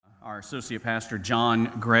Our associate pastor,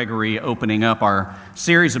 John Gregory, opening up our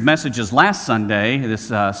series of messages last Sunday,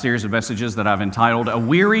 this series of messages that I've entitled, A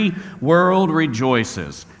Weary World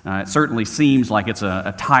Rejoices. It certainly seems like it's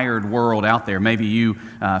a tired world out there. Maybe you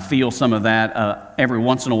feel some of that every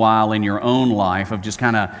once in a while in your own life of just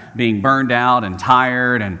kind of being burned out and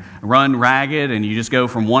tired and run ragged, and you just go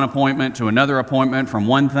from one appointment to another appointment, from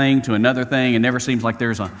one thing to another thing, and never seems like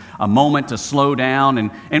there's a moment to slow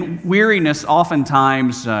down. And weariness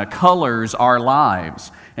oftentimes colors our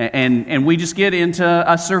lives, and we just get into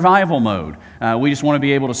a survival mode. We just want to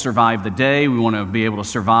be able to survive the day. We want to be able to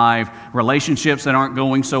survive relationships that aren't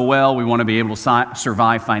going so well. We want to be able to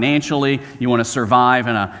survive financially. You want to survive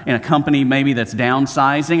in a company maybe that's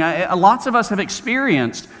downsizing. Lots of us have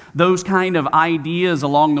experienced those kind of ideas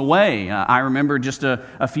along the way. I remember just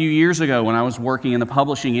a few years ago when I was working in the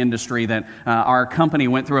publishing industry that our company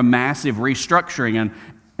went through a massive restructuring,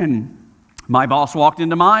 and my boss walked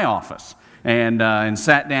into my office and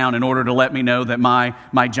sat down in order to let me know that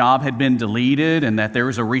my job had been deleted and that there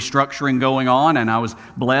was a restructuring going on, and I was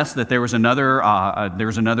blessed that there was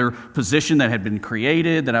another position that had been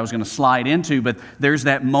created that I was going to slide into. But there's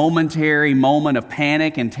that momentary moment of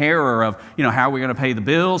panic and terror of, how are we going to pay the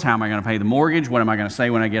bills? How am I going to pay the mortgage? What am I going to say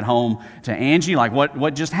when I get home to Angie? Like,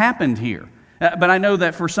 what just happened here? But I know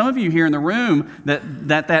that for some of you here in the room,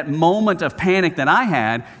 that moment of panic that I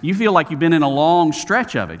had, you feel like you've been in a long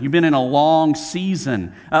stretch of it. You've been in a long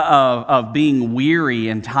season of being weary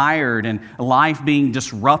and tired and life being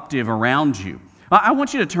disruptive around you. I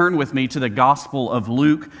want you to turn with me to the Gospel of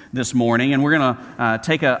Luke this morning, and we're going to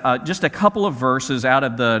take just a couple of verses out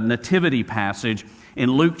of the Nativity passage in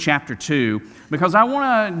Luke chapter 2, because I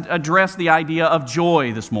want to address the idea of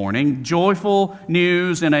joy this morning, joyful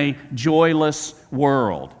news in a joyless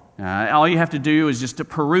world. All you have to do is just to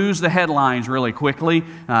peruse the headlines really quickly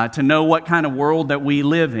to know what kind of world that we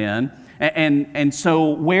live in. And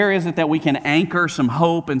so where is it that we can anchor some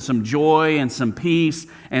hope and some joy and some peace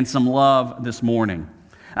and some love this morning?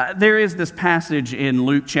 There is this passage in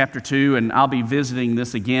Luke chapter 2, and I'll be visiting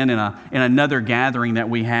this again in another gathering that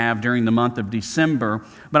we have during the month of December.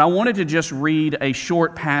 But I wanted to just read a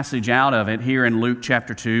short passage out of it here in Luke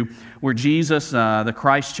chapter 2, where Jesus, the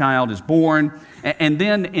Christ child, is born. And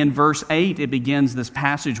then in verse 8, it begins this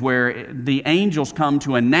passage where the angels come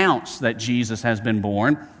to announce that Jesus has been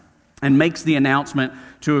born and makes the announcement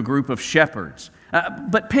to a group of shepherds.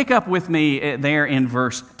 But pick up with me there in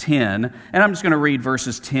verse 10, and I'm just going to read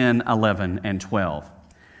verses 10, 11, and 12.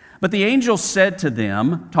 But the angel said to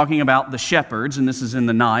them, talking about the shepherds, and this is in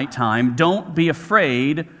the night time, "Don't be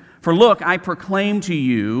afraid, for look, I proclaim to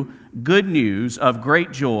you good news of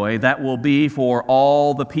great joy that will be for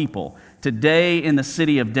all the people. Today in the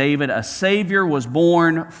city of David a Savior was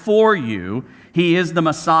born for you. He is the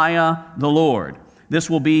Messiah, the Lord. This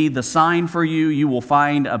will be the sign for you. You will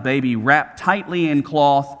find a baby wrapped tightly in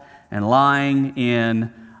cloth and lying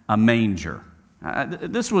in a manger."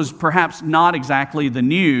 This was perhaps not exactly the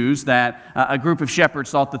news that a group of shepherds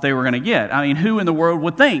thought that they were going to get. I mean, who in the world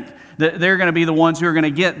would think that they're going to be the ones who are going to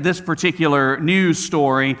get this particular news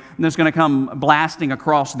story that's going to come blasting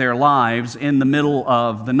across their lives in the middle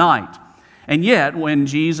of the night? And yet, when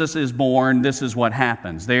Jesus is born, this is what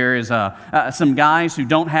happens. There is some guys who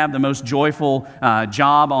don't have the most joyful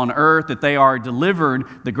job on earth, that they are delivered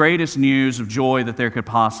the greatest news of joy that there could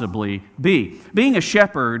possibly be. Being a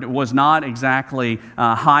shepherd was not exactly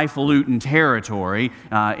highfalutin territory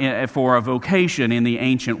for a vocation in the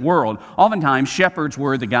ancient world. Oftentimes, shepherds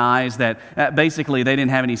were the guys that basically they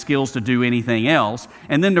didn't have any skills to do anything else.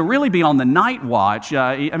 And then to really be on the night watch,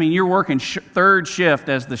 you're working third shift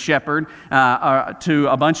as the shepherd, to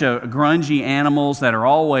a bunch of grungy animals that are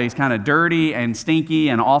always kind of dirty and stinky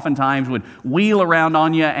and oftentimes would wheel around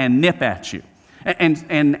on you and nip at you.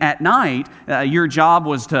 And at night, your job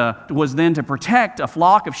was then to protect a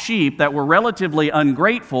flock of sheep that were relatively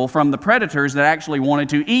ungrateful from the predators that actually wanted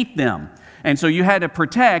to eat them. And so you had to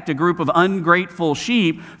protect a group of ungrateful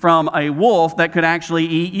sheep from a wolf that could actually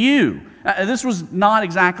eat you. This was not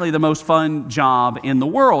exactly the most fun job in the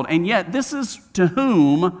world. And yet this is to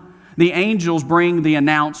whom the angels bring the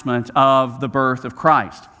announcement of the birth of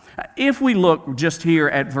Christ. If we look just here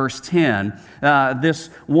at verse 10, this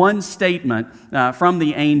one statement from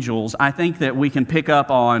the angels, I think that we can pick up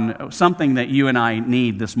on something that you and I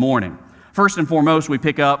need this morning. First and foremost, we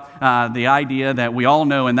pick up the idea that we all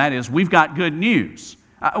know, and that is we've got good news.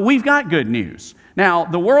 We've got good news. Now,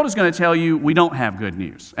 the world is going to tell you we don't have good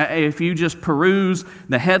news. If you just peruse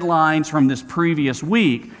the headlines from this previous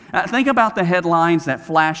week, think about the headlines that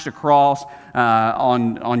flashed across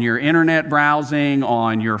on your internet browsing,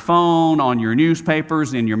 on your phone, on your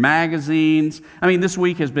newspapers, in your magazines. I mean, this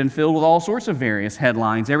week has been filled with all sorts of various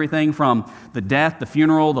headlines, everything from the death, the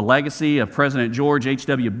funeral, the legacy of President George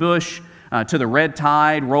H.W. Bush, to the red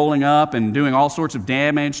tide rolling up and doing all sorts of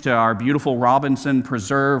damage to our beautiful Robinson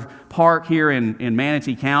Preserve Park here in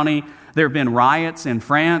Manatee County. There have been riots in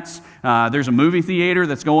France. There's a movie theater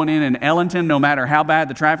that's going in Ellington, no matter how bad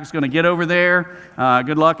the traffic's going to get over there.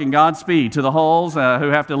 Good luck and Godspeed to the Hulls who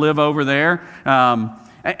have to live over there.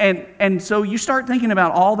 And so you start thinking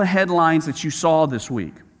about all the headlines that you saw this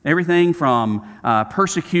week. Everything from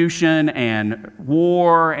persecution and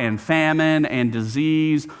war and famine and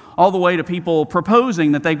disease, all the way to people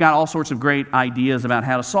proposing that they've got all sorts of great ideas about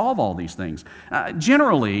how to solve all these things.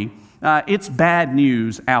 Generally, it's bad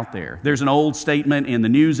news out there. There's an old statement in the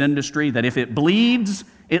news industry that if it bleeds,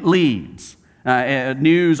 it leads.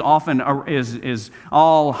 News often is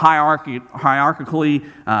all hierarchically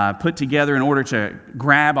put together in order to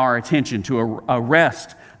grab our attention, to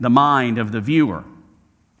arrest the mind of the viewer.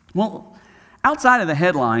 Well, outside of the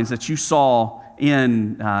headlines that you saw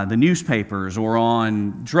in the newspapers or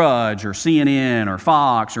on Drudge or CNN or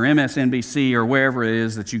Fox or MSNBC or wherever it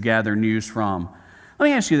is that you gather news from, let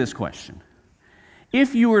me ask you this question.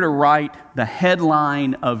 If you were to write the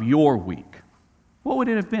headline of your week, what would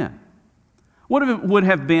it have been? What would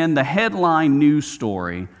have been the headline news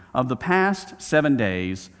story of the past 7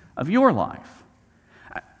 days of your life?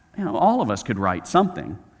 All of us could write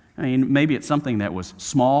something. I mean, maybe it's something that was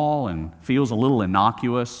small and feels a little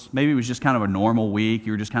innocuous. Maybe it was just kind of a normal week.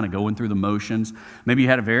 You were just kind of going through the motions. Maybe you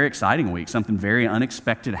had a very exciting week. Something very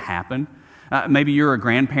unexpected happened. Maybe you're a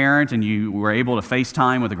grandparent and you were able to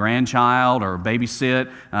FaceTime with a grandchild or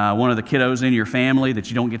babysit one of the kiddos in your family that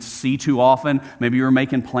you don't get to see too often. Maybe you were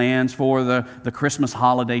making plans for the Christmas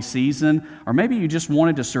holiday season. Or maybe you just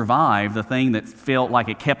wanted to survive the thing that felt like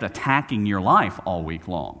it kept attacking your life all week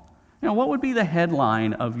long. What would be the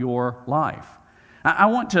headline of your life? I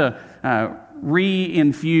want to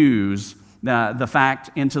re-infuse the fact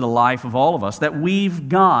into the life of all of us that we've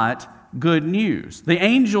got good news. The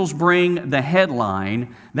angels bring the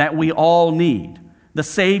headline that we all need. The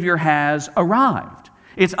Savior has arrived.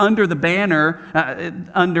 It's under the banner,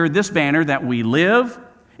 under this banner that we live.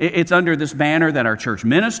 It's under this banner that our church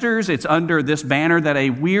ministers. It's under this banner that a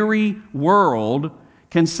weary world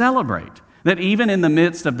can celebrate. That even in the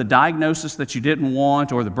midst of the diagnosis that you didn't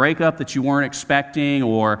want, or the breakup that you weren't expecting,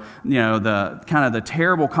 or the kind of the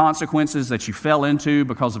terrible consequences that you fell into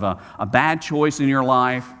because of a bad choice in your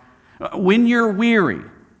life, when you're weary,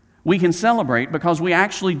 we can celebrate because we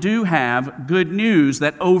actually do have good news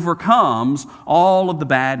that overcomes all of the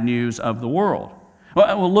bad news of the world.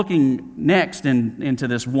 Well, looking next into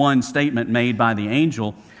this one statement made by the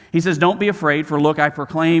angel, he says, "Don't be afraid, for look, I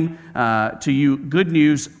proclaim to you good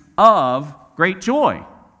news of great joy."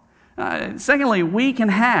 Secondly, we can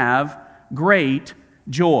have great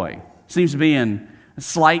joy. Seems to be in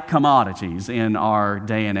slight commodities in our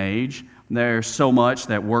day and age. There's so much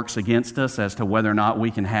that works against us as to whether or not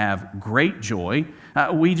we can have great joy.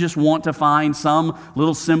 We just want to find some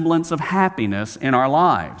little semblance of happiness in our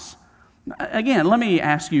lives. Again, let me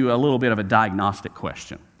ask you a little bit of a diagnostic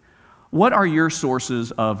question. What are your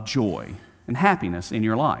sources of joy and happiness in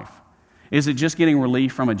your life? Is it just getting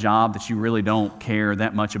relief from a job that you really don't care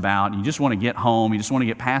that much about? You just want to get home, you just want to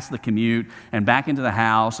get past the commute and back into the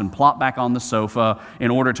house and plop back on the sofa in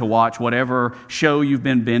order to watch whatever show you've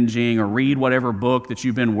been binging or read whatever book that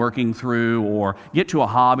you've been working through or get to a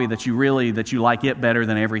hobby that you like it better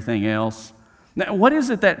than everything else? Now, what is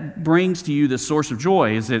it that brings to you this source of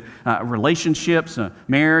joy? Is it relationships,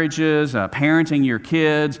 marriages, parenting your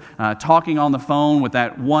kids, talking on the phone with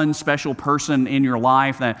that one special person in your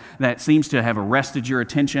life that seems to have arrested your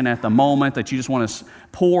attention at the moment, that you just want to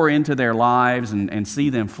pour into their lives and see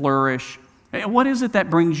them flourish? What is it that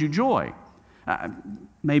brings you joy?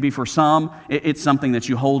 Maybe for some, it's something that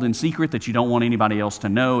you hold in secret that you don't want anybody else to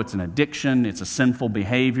know. It's an addiction. It's a sinful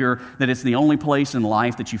behavior. That it's the only place in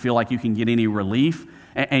life that you feel like you can get any relief,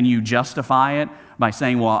 and you justify it by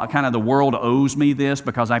saying, well, kind of the world owes me this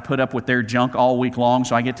because I put up with their junk all week long,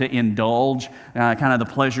 so I get to indulge kind of the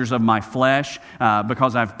pleasures of my flesh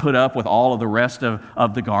because I've put up with all of the rest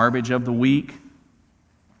of the garbage of the week.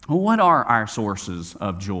 Well, what are our sources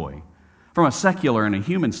of joy? From a secular and a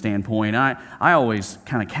human standpoint, I always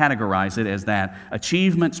kind of categorize it as that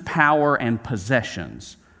achievements, power, and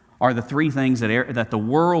possessions are the three things that the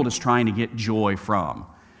world is trying to get joy from.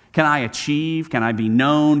 Can I achieve? Can I be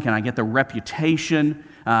known? Can I get the reputation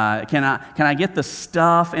Can I get the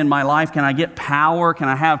stuff in my life? Can I get power? Can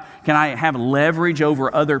I have leverage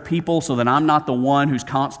over other people so that I'm not the one who's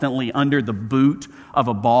constantly under the boot of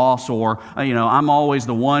a boss, or I'm always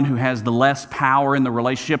the one who has the less power in the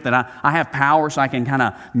relationship, that I have power so I can kind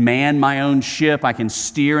of man my own ship, I can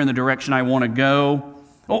steer in the direction I want to go.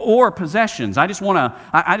 Or possessions. I just want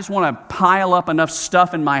to pile up enough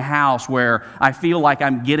stuff in my house where I feel like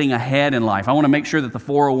I'm getting ahead in life. I want to make sure that the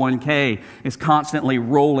 401k is constantly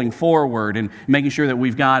rolling forward and making sure that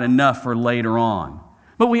we've got enough for later on.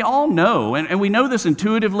 But we all know, and we know this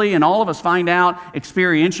intuitively, and all of us find out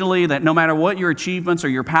experientially, that no matter what your achievements or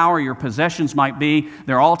your power, your possessions might be,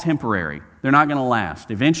 they're all temporary. They're not going to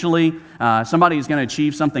last. Eventually, somebody is going to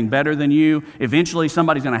achieve something better than you. Eventually,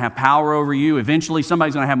 somebody's going to have power over you. Eventually,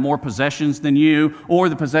 somebody's going to have more possessions than you, or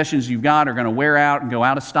the possessions you've got are going to wear out and go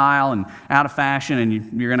out of style and out of fashion,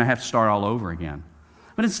 and you're going to have to start all over again.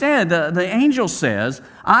 But instead, the angel says,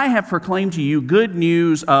 I have proclaimed to you good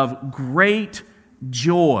news of great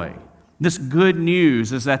joy. This good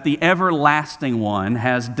news is that the everlasting one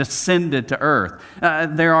has descended to earth.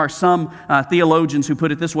 There are some theologians who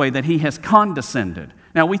put it this way, that he has condescended.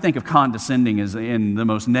 Now, we think of condescending as in the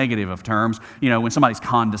most negative of terms. When somebody's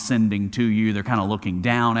condescending to you, they're kind of looking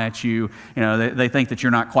down at you. They think that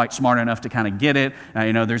you're not quite smart enough to kind of get it.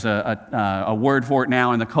 There's a word for it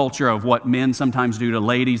now in the culture of what men sometimes do to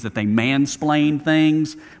ladies, that they mansplain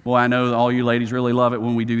things. Boy, I know all you ladies really love it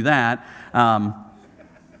when we do that.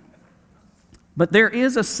 But there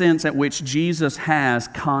is a sense at which Jesus has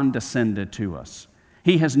condescended to us.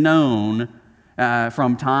 He has known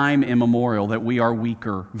from time immemorial that we are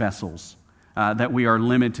weaker vessels, that we are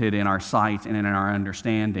limited in our sight and in our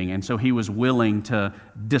understanding. And so he was willing to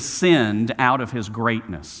descend out of his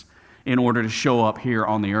greatness in order to show up here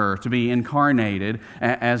on the earth, to be incarnated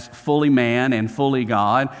as fully man and fully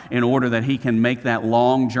God, in order that he can make that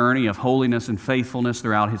long journey of holiness and faithfulness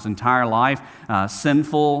throughout his entire life.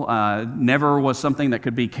 Sinful never was something that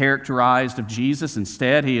could be characterized of Jesus.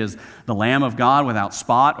 Instead, he is the Lamb of God without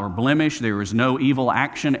spot or blemish. There is no evil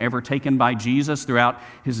action ever taken by Jesus throughout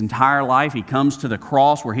his entire life. He comes to the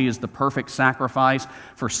cross where he is the perfect sacrifice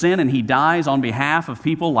for sin, and he dies on behalf of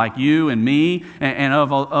people like you and me and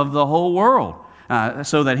of the whole world,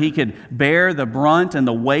 so that he could bear the brunt and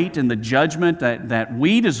the weight and the judgment that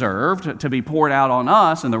we deserved to be poured out on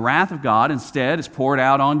us, and the wrath of God instead is poured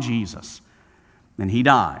out on Jesus. And he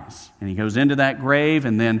dies, and he goes into that grave,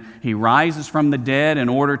 and then he rises from the dead in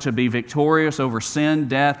order to be victorious over sin,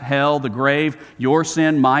 death, hell, the grave, your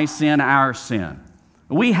sin, my sin, our sin.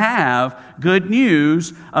 We have good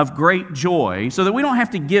news of great joy, so that we don't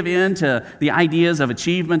have to give in to the ideas of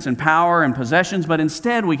achievements and power and possessions, but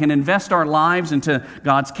instead we can invest our lives into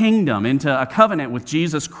God's kingdom, into a covenant with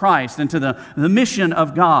Jesus Christ, into the mission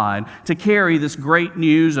of God to carry this great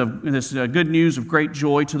news of this good news of great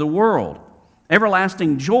joy to the world.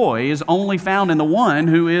 Everlasting joy is only found in the one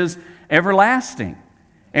who is everlasting.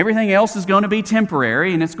 Everything else is going to be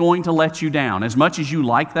temporary, and it's going to let you down. As much as you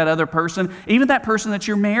like that other person, even that person that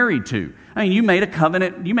you're married to. You made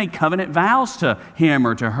covenant vows to him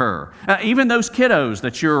or to her. Even those kiddos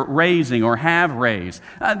that you're raising or have raised,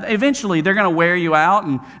 eventually they're going to wear you out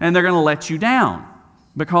and they're going to let you down,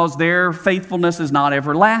 because their faithfulness is not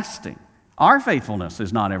everlasting. Our faithfulness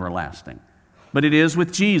is not everlasting, but it is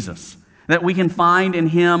with Jesus, that we can find in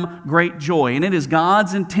him great joy. And it is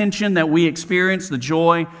God's intention that we experience the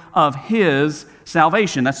joy of his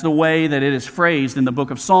salvation. That's the way that it is phrased in the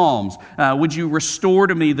book of Psalms. Would you restore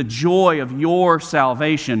to me the joy of your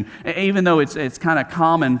salvation? Even though it's kind of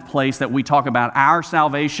commonplace that we talk about our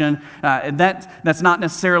salvation, that's not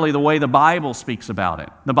necessarily the way the Bible speaks about it.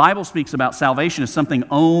 The Bible speaks about salvation as something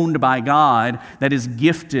owned by God that is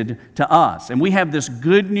gifted to us. And we have this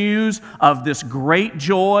good news of this great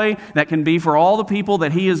joy that can be for all the people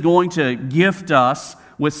that he is going to gift us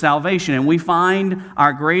with salvation. And we find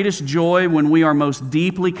our greatest joy when we are most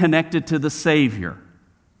deeply connected to the Savior.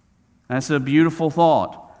 That's a beautiful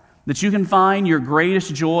thought, that you can find your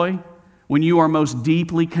greatest joy when you are most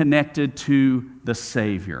deeply connected to the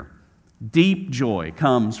Savior. Deep joy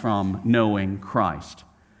comes from knowing Christ.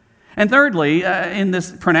 And thirdly, in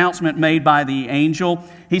this pronouncement made by the angel,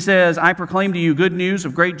 he says, I proclaim to you good news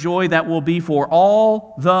of great joy that will be for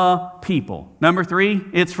all the people. Number 3,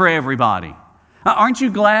 it's for everybody. Aren't you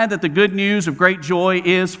glad that the good news of great joy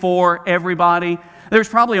is for everybody? There's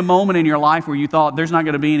probably a moment in your life where you thought, there's not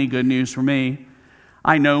going to be any good news for me.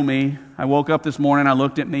 I know me. I woke up this morning, I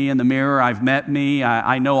looked at me in the mirror, I've met me,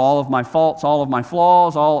 I know all of my faults, all of my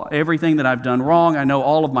flaws, everything that I've done wrong. I know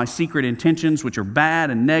all of my secret intentions, which are bad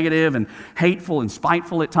and negative and hateful and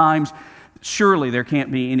spiteful at times. Surely there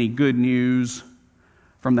can't be any good news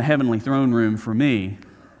from the heavenly throne room for me.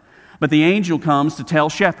 But the angel comes to tell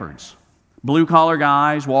shepherds, blue-collar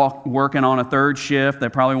guys working on a third shift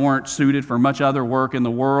that probably weren't suited for much other work in the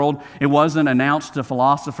world. It wasn't announced to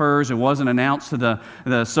philosophers. It wasn't announced to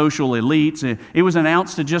the social elites. It was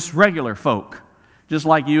announced to just regular folk, just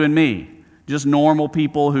like you and me, just normal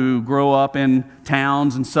people who grow up in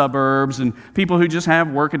towns and suburbs and people who just have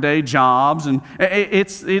workaday jobs. And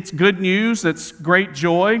it's good news. It's great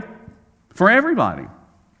joy for everybody.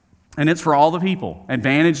 And it's for all the people,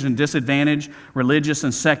 advantaged and disadvantaged, religious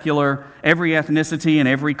and secular, every ethnicity and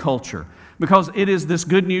every culture. Because it is this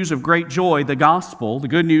good news of great joy, the gospel, the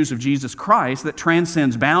good news of Jesus Christ, that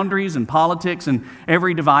transcends boundaries and politics and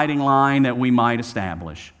every dividing line that we might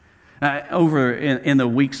establish. Over in the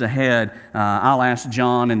weeks ahead, I'll ask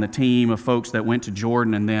John and the team of folks that went to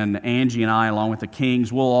Jordan, and then Angie and I, along with the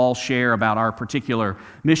Kings, we'll all share about our particular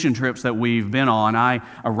mission trips that we've been on. I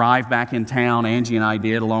arrived back in town, Angie and I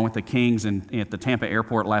did, along with the Kings at the Tampa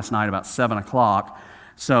airport last night about 7 o'clock.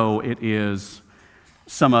 So it is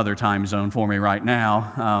some other time zone for me right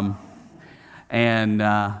now.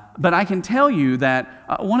 But I can tell you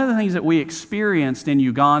that one of the things that we experienced in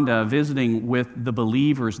Uganda visiting with the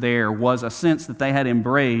believers there was a sense that they had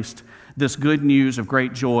embraced this good news of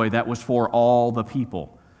great joy that was for all the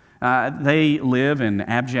people. They live in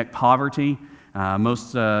abject poverty.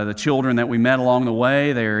 Most the children that we met along the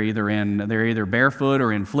way, they're either barefoot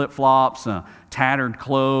or in flip-flops, tattered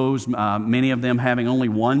clothes, many of them having only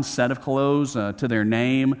one set of clothes to their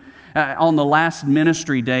name. On the last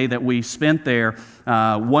ministry day that we spent there,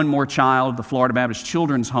 One More Child, the Florida Baptist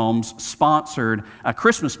Children's Homes, sponsored a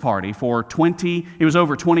Christmas party for it was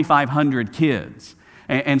over 2,500 kids.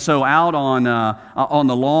 And so out on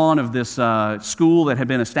the lawn of this school that had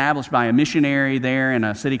been established by a missionary there in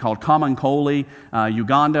a city called Kamankola,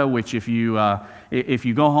 Uganda, which if you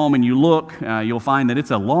go home and you look, you'll find that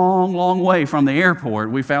it's a long, long way from the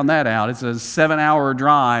airport. We found that out. It's a 7-hour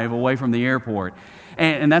drive away from the airport.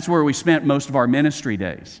 And that's where we spent most of our ministry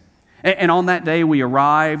days. And on that day we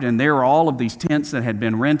arrived, and there were all of these tents that had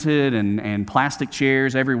been rented and plastic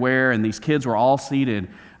chairs everywhere, and these kids were all seated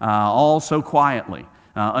all so quietly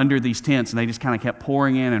under these tents, and they just kind of kept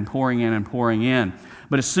pouring in and pouring in and pouring in.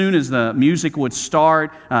 But as soon as the music would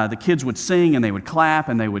start, the kids would sing and they would clap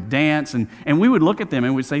and they would dance, and we would look at them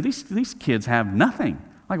and we'd say, these kids have nothing.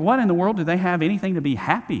 Like, what in the world do they have anything to be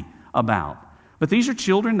happy about? But these are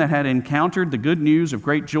children that had encountered the good news of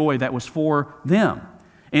great joy that was for them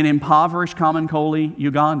in impoverished Kamankola,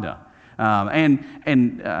 Uganda.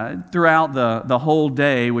 And throughout the whole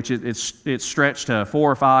day, which it stretched to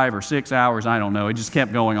 4 or 5 or 6 hours, I don't know. It just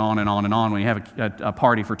kept going on and on and on when you have a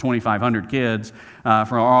party for 2,500 kids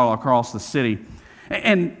from all across the city.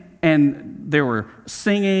 And there were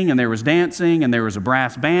singing, and there was dancing, and there was a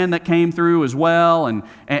brass band that came through as well, and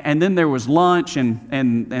then there was lunch,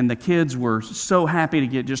 and the kids were so happy to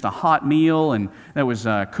get just a hot meal, and that was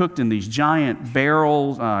cooked in these giant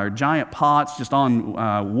barrels, giant pots, just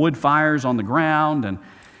on wood fires on the ground,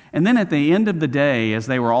 and then at the end of the day, as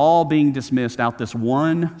they were all being dismissed out this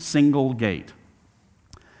one single gate,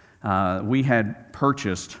 we had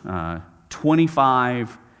purchased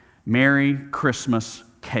 25 Merry Christmas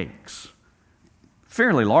cakes.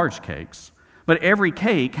 Fairly large cakes, but every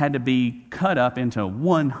cake had to be cut up into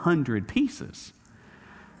 100 pieces.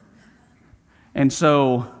 And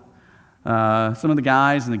so some of the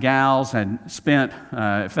guys and the gals had spent,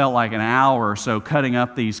 it felt like an hour or so, cutting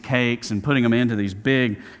up these cakes and putting them into these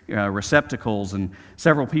big receptacles, and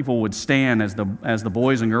several people would stand as the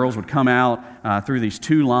boys and girls would come out through these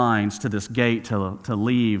 2 lines to this gate to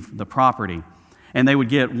leave the property. And they would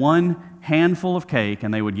get one handful of cake,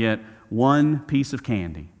 and they would get one piece of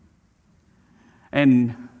candy.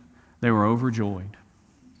 And they were overjoyed.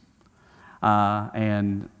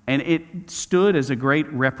 And it stood as a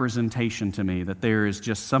great representation to me that there is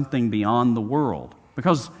just something beyond the world.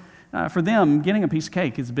 Because for them, getting a piece of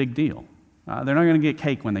cake is a big deal. They're not going to get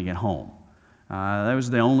cake when they get home. That was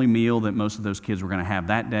the only meal that most of those kids were going to have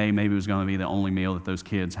that day. Maybe it was going to be the only meal that those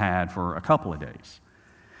kids had for a couple of days.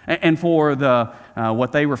 And for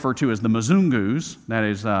what they refer to as the Mzungus, that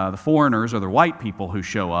is the foreigners or the white people who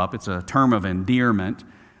show up, it's a term of endearment.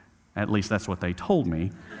 At least that's what they told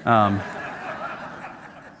me.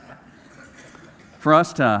 For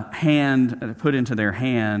us to put into their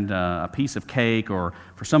hand a piece of cake, or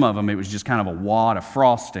for some of them it was just kind of a wad of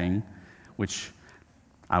frosting, which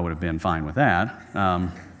I would have been fine with that.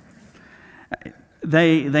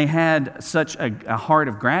 They had such a heart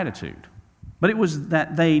of gratitude. But it was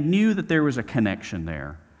that they knew that there was a connection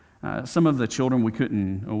there. Some of the children we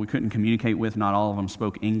couldn't communicate with. Not all of them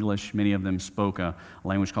spoke English. Many of them spoke a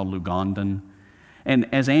language called Lugandan.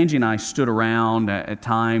 And as Angie and I stood around, at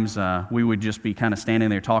times we would just be kind of standing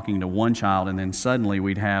there talking to one child, and then suddenly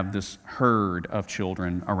we'd have this herd of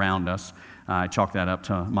children around us. I chalk that up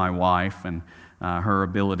to my wife and her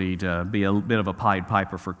ability to be a bit of a Pied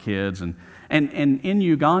Piper for kids. And in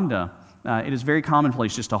Uganda, it is very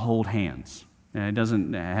commonplace just to hold hands. It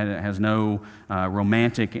has no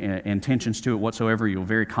romantic intentions to it whatsoever. You'll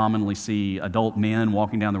very commonly see adult men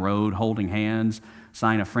walking down the road holding hands,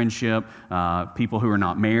 sign of friendship, people who are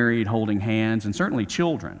not married holding hands, and certainly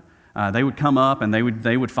children. They would come up and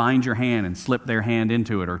they would find your hand and slip their hand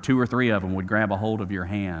into it, or two or three of them would grab a hold of your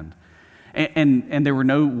hand. And there were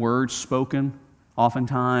no words spoken.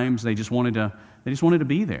 Oftentimes, they just wanted to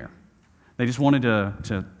be there. They just wanted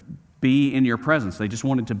to be in your presence. They just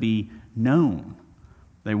wanted to be known.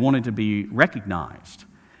 They wanted to be recognized.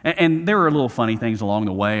 And there were little funny things along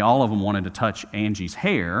the way. All of them wanted to touch Angie's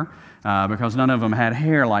hair because none of them had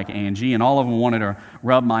hair like Angie, and all of them wanted to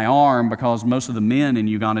rub my arm because most of the men in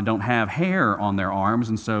Uganda don't have hair on their arms,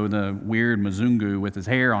 and so the weird Mzungu with his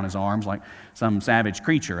hair on his arms, like some savage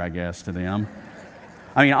creature, I guess, to them.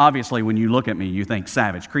 I mean, obviously, when you look at me, you think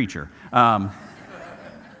savage creature. But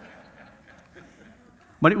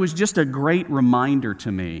it was just a great reminder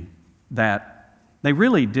to me that they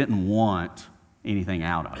really didn't want anything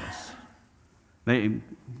out of us. They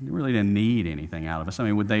really didn't need anything out of us. I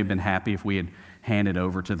mean, would they have been happy if we had handed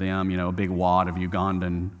over to them, a big wad of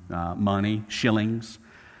Ugandan money, shillings?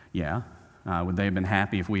 Yeah. Would they have been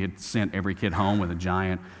happy if we had sent every kid home with a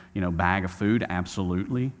giant, bag of food?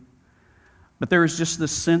 Absolutely. But there was just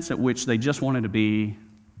this sense at which they just wanted to be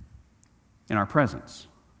in our presence,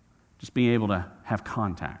 just being able to have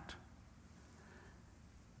contact.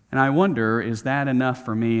 And I wonder, is that enough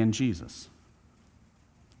for me and Jesus?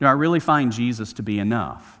 Do I really find Jesus to be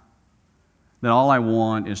enough? That all I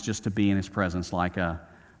want is just to be in His presence like the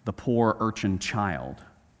poor urchin child,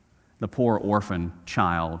 the poor orphan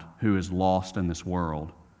child who is lost in this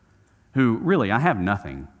world, who really, I have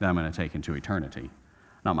nothing that I'm going to take into eternity.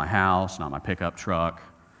 Not my house, not my pickup truck.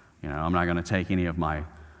 I'm not going to take any of my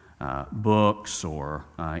books or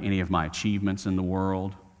any of my achievements in the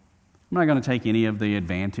world. I'm not going to take any of the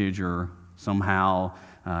advantage or somehow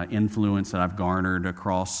influence that I've garnered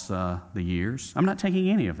across the years. I'm not taking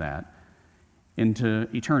any of that into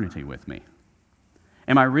eternity with me.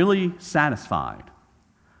 Am I really satisfied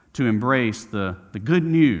to embrace the good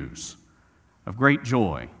news of great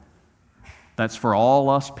joy that's for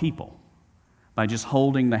all us people by just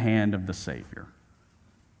holding the hand of the Savior?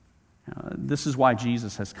 This is why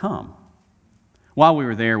Jesus has come. While we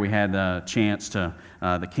were there, we had a chance to,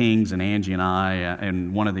 the Kings and Angie and I,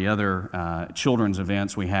 and one of the other children's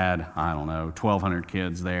events, we had, 1,200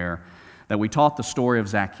 kids there, that we taught the story of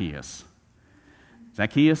Zacchaeus.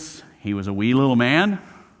 Zacchaeus, he was a wee little man,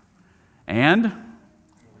 and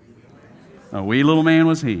a wee little man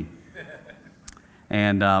was he.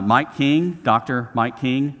 And Mike King, Dr. Mike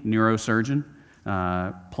King, neurosurgeon,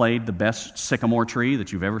 played the best sycamore tree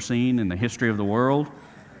that you've ever seen in the history of the world.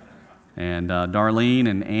 And Darlene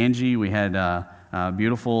and Angie, we had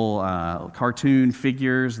beautiful cartoon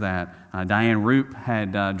figures that Diane Roop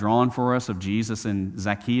had drawn for us of Jesus and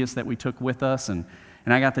Zacchaeus that we took with us. And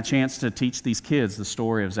I got the chance to teach these kids the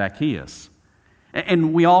story of Zacchaeus.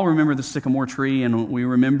 And we all remember the sycamore tree, and we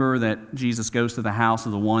remember that Jesus goes to the house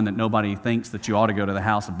of the one that nobody thinks that you ought to go to the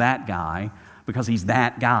house of that guy, because he's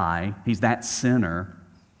that guy, he's that sinner.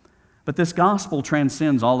 But this gospel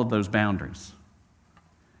transcends all of those boundaries.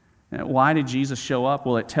 Why did Jesus show up?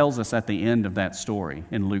 Well, it tells us at the end of that story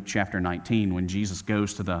in Luke chapter 19 when Jesus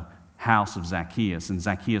goes to the house of Zacchaeus, and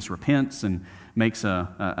Zacchaeus repents and makes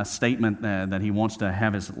a statement that he wants to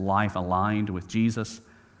have his life aligned with Jesus.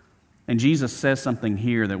 And Jesus says something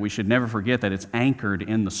here that we should never forget, that it's anchored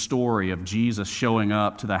in the story of Jesus showing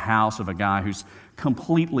up to the house of a guy who's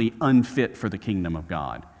completely unfit for the kingdom of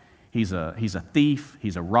God. He's a thief,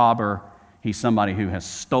 he's a robber, he's somebody who has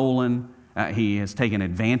stolen, he has taken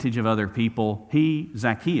advantage of other people.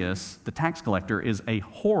 Zacchaeus, the tax collector, is a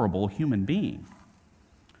horrible human being.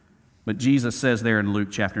 But Jesus says there in Luke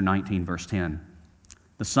chapter 19, verse 10,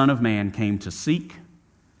 the Son of Man came to seek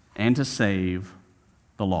and to save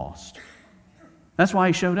the lost. That's why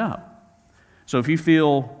he showed up. So if you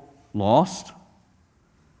feel lost,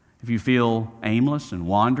 if you feel aimless and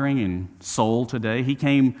wandering in soul today, he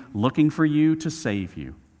came looking for you to save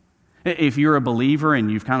you. If you're a believer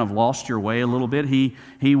and you've kind of lost your way a little bit,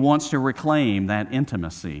 he wants to reclaim that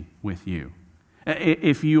intimacy with you.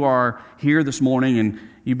 If you are here this morning and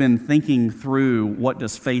you've been thinking through what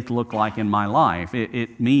does faith look like in my life,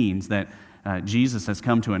 it means that Jesus has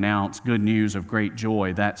come to announce good news of great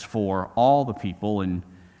joy that's for all the people, and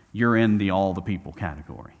you're in the all the people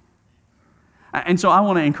category. And so I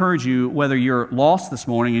want to encourage you, whether you're lost this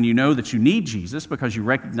morning and you know that you need Jesus because you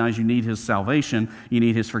recognize you need His salvation, you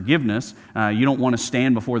need His forgiveness, you don't want to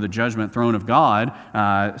stand before the judgment throne of God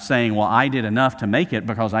saying, well, I did enough to make it,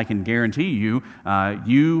 because I can guarantee you,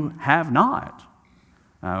 you have not.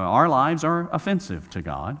 Our lives are offensive to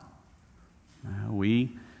God.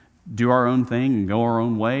 We do our own thing and go our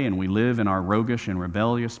own way, and we live in our roguish and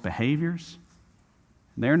rebellious behaviors.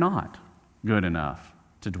 They're not good enough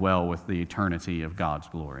to dwell with the eternity of God's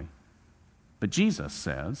glory. But Jesus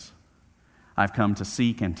says, I've come to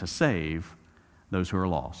seek and to save those who are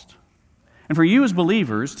lost. And for you as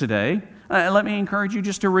believers today, let me encourage you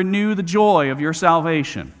just to renew the joy of your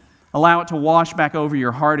salvation. Allow it to wash back over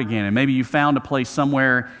your heart again. And maybe you found a place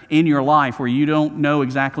somewhere in your life where you don't know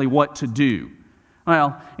exactly what to do.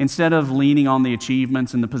 Well, instead of leaning on the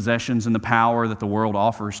achievements and the possessions and the power that the world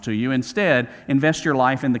offers to you, instead, invest your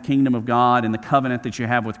life in the kingdom of God and the covenant that you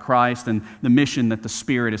have with Christ and the mission that the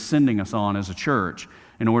Spirit is sending us on as a church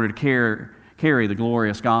in order to carry the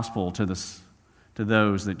glorious gospel to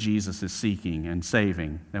those that Jesus is seeking and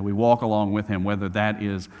saving, that we walk along with Him, whether that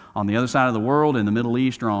is on the other side of the world, in the Middle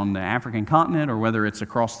East, or on the African continent, or whether it's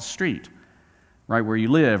across the street, right where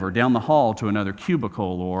you live, or down the hall to another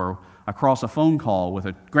cubicle, or across a phone call with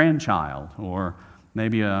a grandchild, or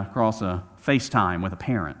maybe across a FaceTime with a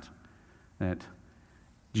parent, that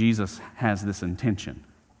Jesus has this intention,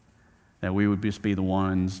 that we would just be the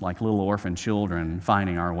ones like little orphan children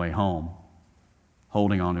finding our way home,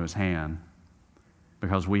 holding onto His hand,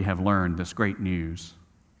 because we have learned this great news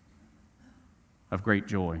of great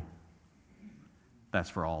joy that's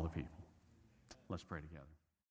for all the people. Let's pray together.